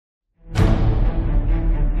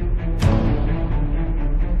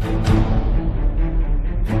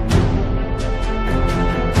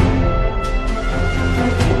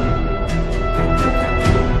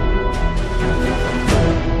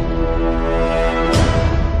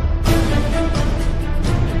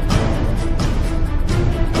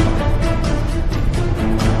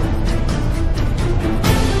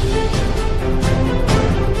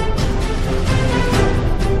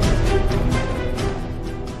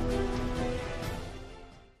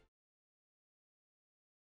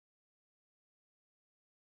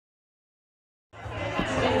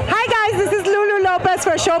Lopez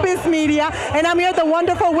for ShowBiz Media, and I'm here at the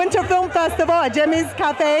wonderful Winter Film Festival at Jimmy's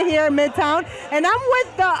Cafe here in Midtown, and I'm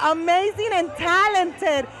with the amazing and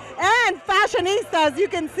talented and fashionista, as you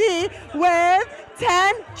can see, with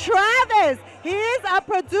Travis. He is a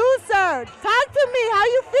producer. Talk to me, how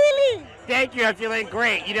you feeling? Thank you, I'm feeling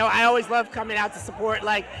great. You know, I always love coming out to support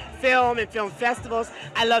like film and film festivals.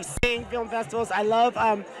 I love seeing film festivals. I love,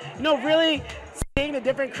 you know, really seeing the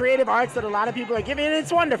different creative arts that a lot of people are giving, and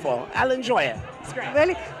it's wonderful. I'll enjoy it. It's great.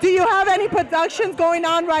 Really? Do you have any productions going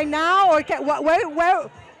on right now, or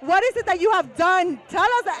what is it that you have done? Tell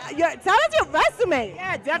us your resume.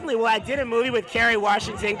 Yeah, definitely. Well, I did a movie with Kerry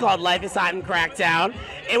Washington called Life is Hot in Cracktown.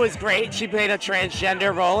 It was great. She played a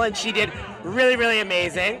transgender role, and she did really, really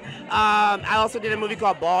amazing. I also did a movie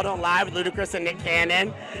called Ball Don't Lie with Ludacris and Nick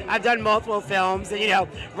Cannon. I've done multiple films, and you know,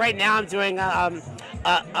 right now I'm doing a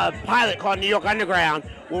pilot called New York Underground,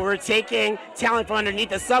 where we're taking talent from underneath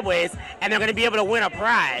the subways, and they're going to be able to win a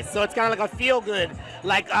prize. So it's kind of like a feel-good,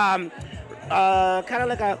 like kind of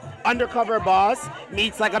like a Undercover Boss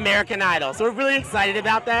meets like American Idol. So we're really excited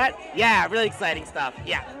about that. Yeah, really exciting stuff.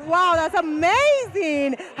 Yeah. Wow, that's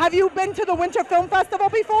amazing. Have you been to the Winter Film Festival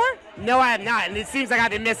before? No, I have not, and it seems like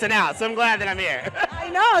I've been missing out, so I'm glad that I'm here. I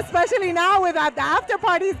know, especially now with the after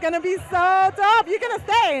party. It's going to be so dope. You're going to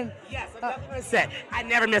stay? Yes, I'm definitely going to stay. I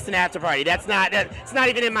never miss an after party. It's not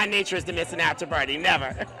even in my nature is to miss an after party.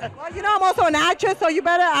 Never. Well, you know, I'm also an actress, so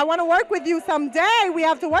I want to work with you someday. We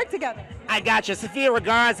have to work together. I got you. Sophia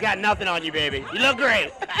Regards got nothing on you, baby. You look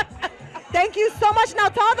great. Thank you so much. Now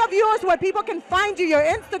tell the viewers where people can find you, your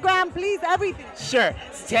Instagram, please, everything. Sure.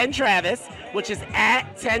 It's 10 Travis, which is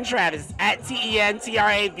at 10 Travis, at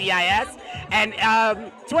TenTravis, and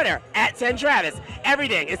Twitter, at 10 Travis.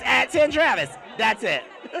 Everything is at 10 Travis. That's it.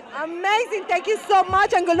 Amazing. Thank you so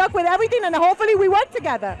much, and good luck with everything, and hopefully we work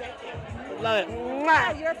together. Thank you. Love it.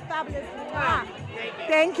 Mwah. You're fabulous. Mwah.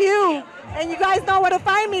 Thank you. And you guys know where to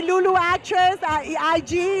find me, Lulu Actress,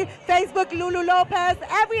 IG, Facebook, LuLu Lopez,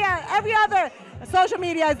 every other social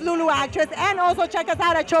media is Lulu Actress, and also check us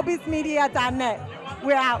out at showbizmedia.net.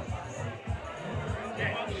 We're out.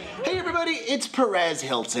 Hey everybody, it's Perez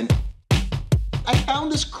Hilton. I found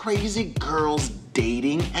this crazy girls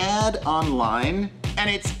dating ad online, and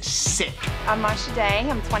it's sick. I'm Marsha Day,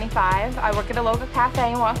 I'm 25. I work at a local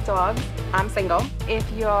cafe and walk dogs. I'm single. If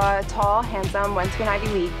you're tall, handsome, went to an Ivy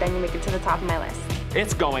League, then you make it to the top of my list.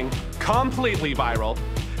 It's going completely viral.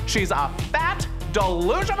 She's a fat,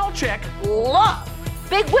 delusional chick. Love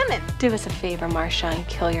big women. Do us a favor, Marsha, and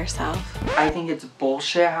kill yourself. I think it's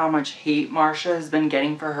bullshit how much hate Marsha has been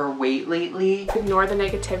getting for her weight lately. Ignore the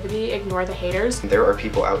negativity, ignore the haters. There are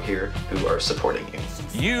people out here who are supporting you.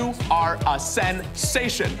 You are a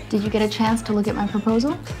sensation. Did you get a chance to look at my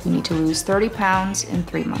proposal? You need to lose 30 pounds in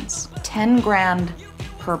 3 months. 10 grand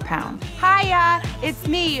per pound. Hiya, it's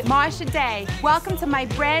me, Marsha Day. Welcome to my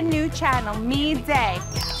brand new channel, Me Day.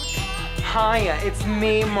 Hiya, it's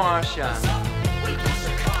me, Marsha.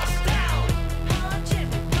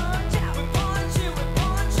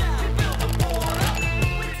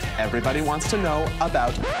 Everybody wants to know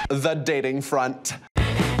about the dating front.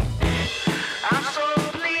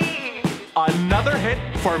 Another hit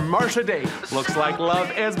for Marsha Day. Looks like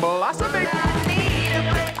love is blossoming.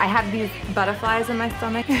 I have these butterflies in my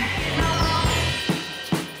stomach.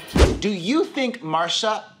 Do you think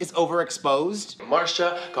Marsha is overexposed?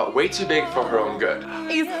 Marsha got way too big for her own good.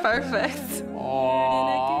 He's perfect.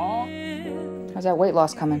 Aww. How's that weight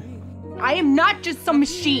loss coming? I am not just some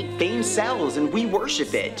machine. Fame sells and we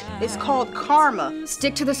worship it. It's called karma.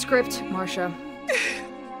 Stick to the script, Marsha.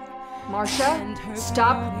 Marsha,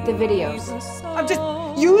 stop the videos. I'm just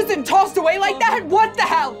used and tossed away like that? What the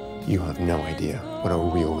hell? You have no idea what a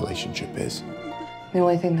real relationship is. The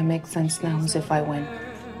only thing that makes sense now is if I win.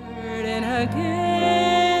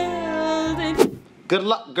 Good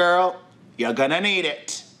luck, girl. You're gonna need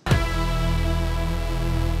it.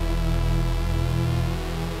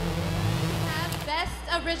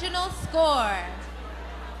 Best Original Score.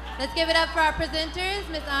 Let's give it up for our presenters,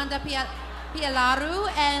 Ms. Anda Pielaru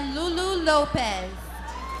and LuLu Lopez.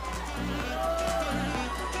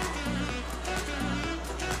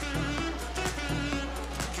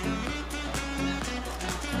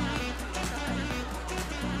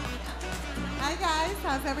 Hi guys,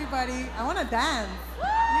 how's everybody? I want to dance.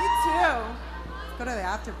 Me too. Let's go to the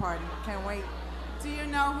after party. Can't wait. Do you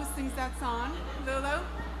know who sings that song, Lulu?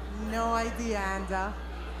 No idea, Anda.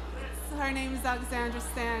 Her name is Alexandra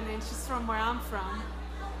Stan, and she's from where I'm from.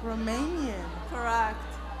 Romanian. Correct.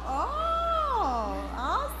 Oh,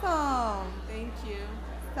 awesome. Thank you.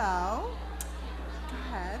 So, go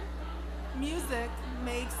ahead. Music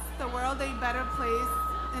makes the world a better place,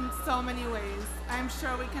 and so many ways. I'm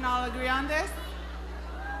sure we can all agree on this.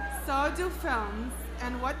 So do films,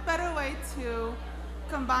 and what better way to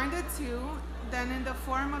combine the two than in the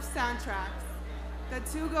form of soundtracks? The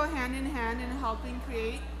two go hand in hand in helping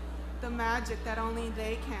create the magic that only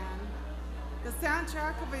they can. The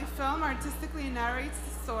soundtrack of a film artistically narrates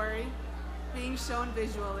the story being shown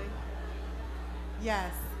visually.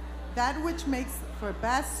 Yes, that which makes for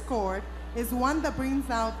best score is one that brings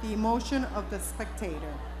out the emotion of the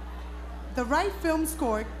spectator. The right film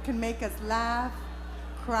score can make us laugh,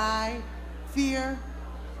 cry, fear,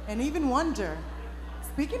 and even wonder.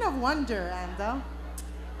 Speaking of wonder, Anda,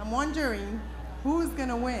 I'm wondering who's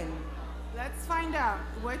gonna win? Let's find out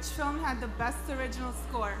which film had the best original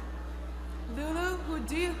score. Lulu, who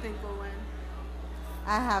do you think will win?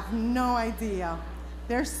 I have no idea.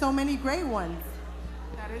 There's so many great ones.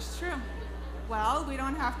 That is true. Well, we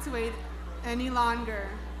don't have to wait any longer.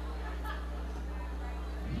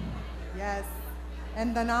 Yes,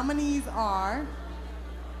 and the nominees are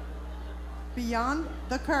Beyond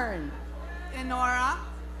the Curtain, Enora,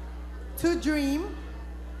 To Dream,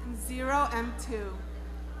 and Zero M2.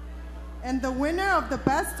 And the winner of the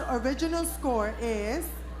best original score is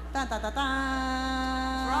dun, dun, dun,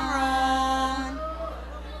 dun. Drum roll.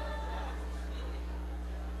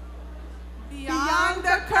 Beyond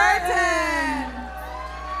the Curtain.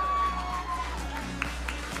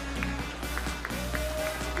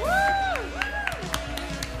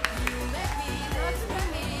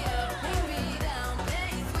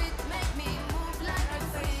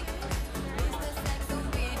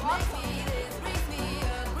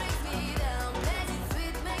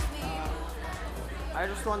 I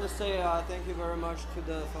just want to say thank you very much to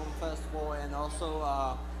the film festival and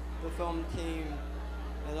also the film team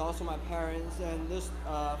and also my parents. And this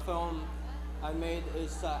film I made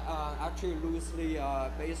is actually loosely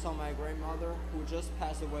based on my grandmother who just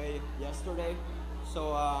passed away yesterday.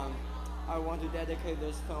 So I want to dedicate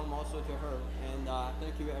this film also to her. And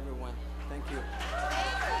thank you everyone. Thank you.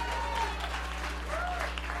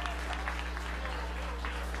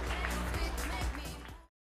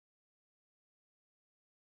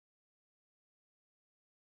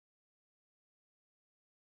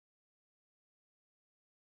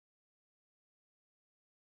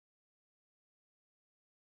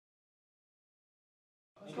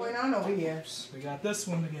 What's going on over here? We got this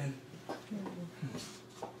one again.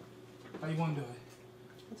 How you want to do it?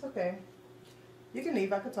 It's okay. You can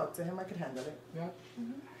leave. I could talk to him. I could handle it. Yeah.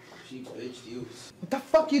 She bitched you. What the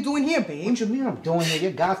fuck you doing here, babe? What you mean I'm doing here?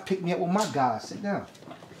 Your guys picked me up with my guys. Sit down.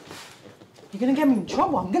 You're gonna get me in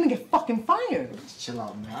trouble. I'm gonna get fucking fired. Just chill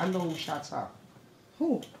out, man. I know who shots out.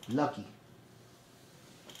 Who? Lucky.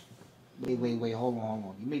 Wait. Hold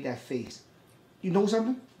on. You made that face. You know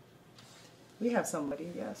something? We have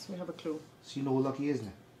somebody, yes. We have a clue. So you know who Lucky is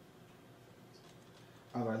now?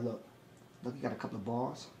 All right, look. Lucky got a couple of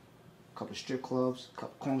bars, a couple of strip clubs, a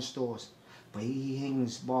couple of corner stores. But he hanging in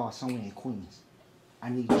this bar somewhere in Queens. I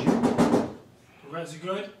need you. Rez, you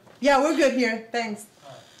good? Yeah, we're good here. Thanks.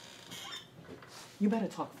 You better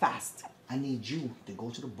talk fast. I need you to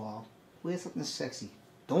go to the bar, wear something sexy.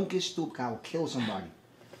 Don't get stupid, I will kill somebody.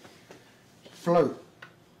 Flirt.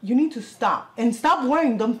 You need to stop. And stop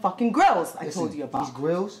wearing them fucking grills I told you about.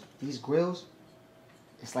 These grills,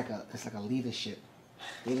 it's like a leadership.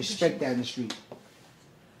 They respect that in the street.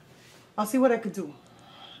 I'll see what I could do.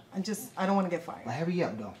 I don't want to get fired. Well, hurry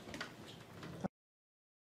up, though.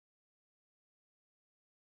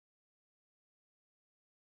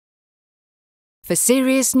 For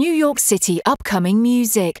serious New York City upcoming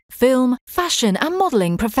music, film, fashion and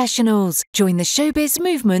modeling professionals, join the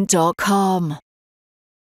ShowBizMovement.com.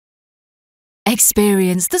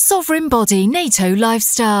 Experience the Sovereign Body NATO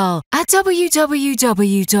lifestyle at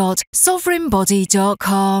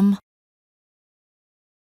www.sovereignbody.com.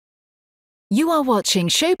 You are watching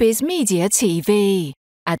ShowBiz Media TV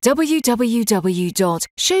at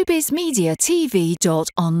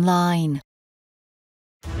www.showbizmediatv.online.